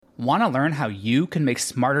Want to learn how you can make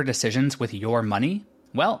smarter decisions with your money?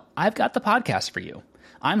 Well, I've got the podcast for you.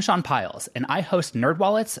 I'm Sean Piles, and I host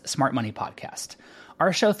NerdWallet's Smart Money Podcast.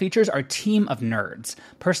 Our show features our team of nerds,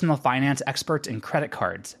 personal finance experts in credit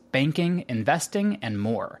cards, banking, investing, and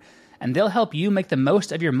more. And they'll help you make the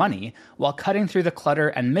most of your money while cutting through the clutter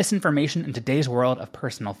and misinformation in today's world of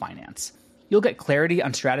personal finance. You'll get clarity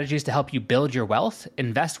on strategies to help you build your wealth,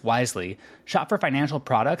 invest wisely, shop for financial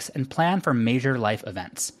products, and plan for major life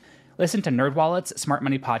events. Listen to NerdWallet's Smart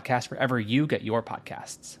Money Podcast wherever you get your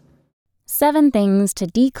podcasts. 7 Things to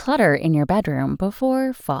Declutter in Your Bedroom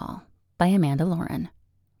Before Fall by Amanda Lauren.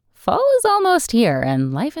 Fall is almost here,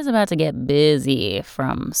 and life is about to get busy.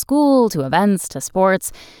 From school to events to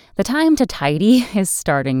sports, the time to tidy is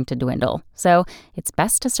starting to dwindle. So it's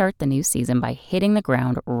best to start the new season by hitting the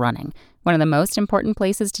ground running. One of the most important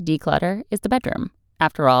places to declutter is the bedroom.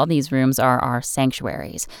 After all, these rooms are our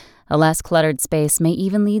sanctuaries. A less cluttered space may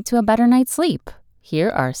even lead to a better night's sleep. Here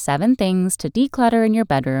are 7 things to declutter in your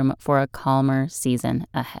bedroom for a calmer season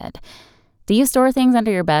ahead. Do you store things under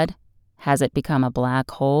your bed? Has it become a black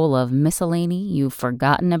hole of miscellany you've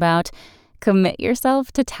forgotten about? Commit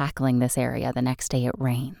yourself to tackling this area the next day it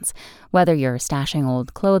rains. Whether you're stashing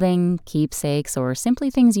old clothing, keepsakes, or simply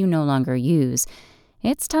things you no longer use,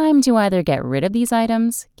 it's time to either get rid of these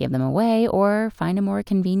items, give them away, or find a more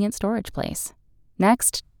convenient storage place.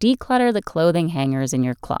 Next, declutter the clothing hangers in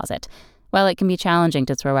your closet. While it can be challenging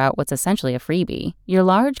to throw out what's essentially a freebie, your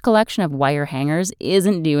large collection of wire hangers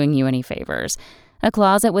isn't doing you any favors. A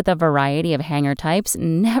closet with a variety of hanger types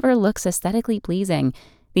never looks aesthetically pleasing.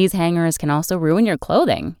 These hangers can also ruin your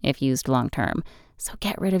clothing if used long-term. So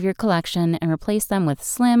get rid of your collection and replace them with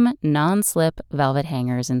slim, non-slip velvet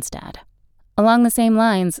hangers instead. Along the same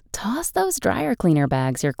lines, toss those dryer cleaner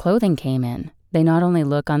bags your clothing came in. They not only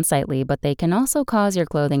look unsightly, but they can also cause your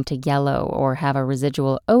clothing to yellow or have a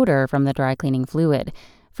residual odor from the dry cleaning fluid.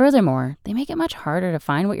 Furthermore, they make it much harder to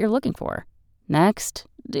find what you're looking for. Next,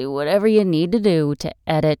 do whatever you need to do to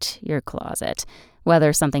edit your closet.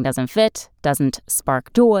 Whether something doesn't fit, doesn't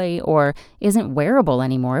spark joy, or isn't wearable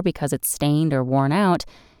anymore because it's stained or worn out,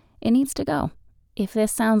 it needs to go. If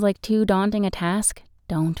this sounds like too daunting a task,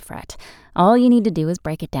 don't fret. All you need to do is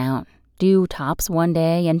break it down. Do tops one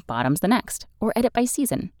day and bottoms the next, or edit by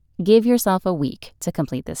season. Give yourself a week to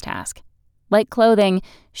complete this task. Like clothing,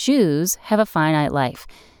 shoes have a finite life.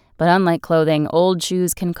 But unlike clothing, old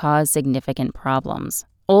shoes can cause significant problems.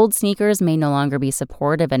 Old sneakers may no longer be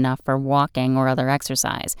supportive enough for walking or other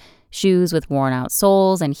exercise. Shoes with worn-out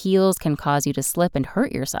soles and heels can cause you to slip and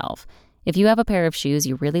hurt yourself. If you have a pair of shoes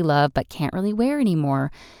you really love but can't really wear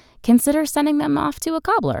anymore, consider sending them off to a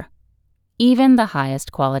cobbler. Even the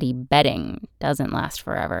highest quality bedding doesn't last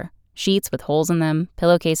forever. Sheets with holes in them,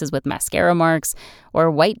 pillowcases with mascara marks, or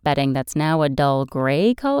white bedding that's now a dull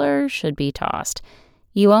gray color should be tossed.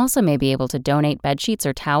 You also may be able to donate bedsheets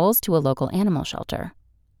or towels to a local animal shelter.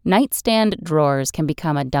 Nightstand drawers can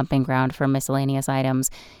become a dumping ground for miscellaneous items,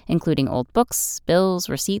 including old books, bills,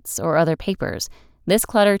 receipts, or other papers. This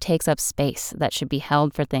clutter takes up space that should be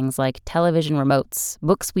held for things like television remotes,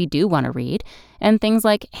 books we do want to read, and things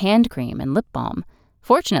like hand cream and lip balm.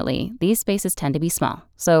 Fortunately, these spaces tend to be small,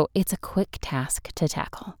 so it's a quick task to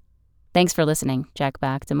tackle. Thanks for listening. Check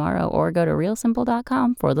back tomorrow or go to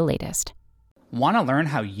realsimple.com for the latest. Want to learn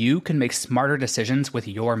how you can make smarter decisions with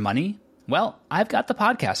your money? Well, I've got the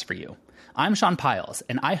podcast for you. I'm Sean Piles,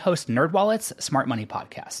 and I host NerdWallet's Smart Money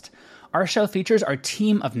Podcast. Our show features our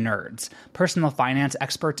team of nerds, personal finance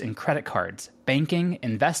experts in credit cards, banking,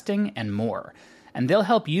 investing, and more. And they'll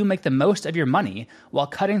help you make the most of your money while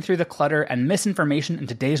cutting through the clutter and misinformation in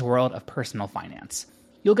today's world of personal finance.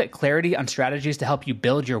 You'll get clarity on strategies to help you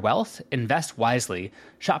build your wealth, invest wisely,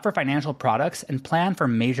 shop for financial products, and plan for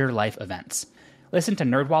major life events. Listen to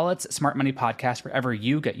NerdWallet's Smart Money Podcast wherever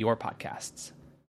you get your podcasts.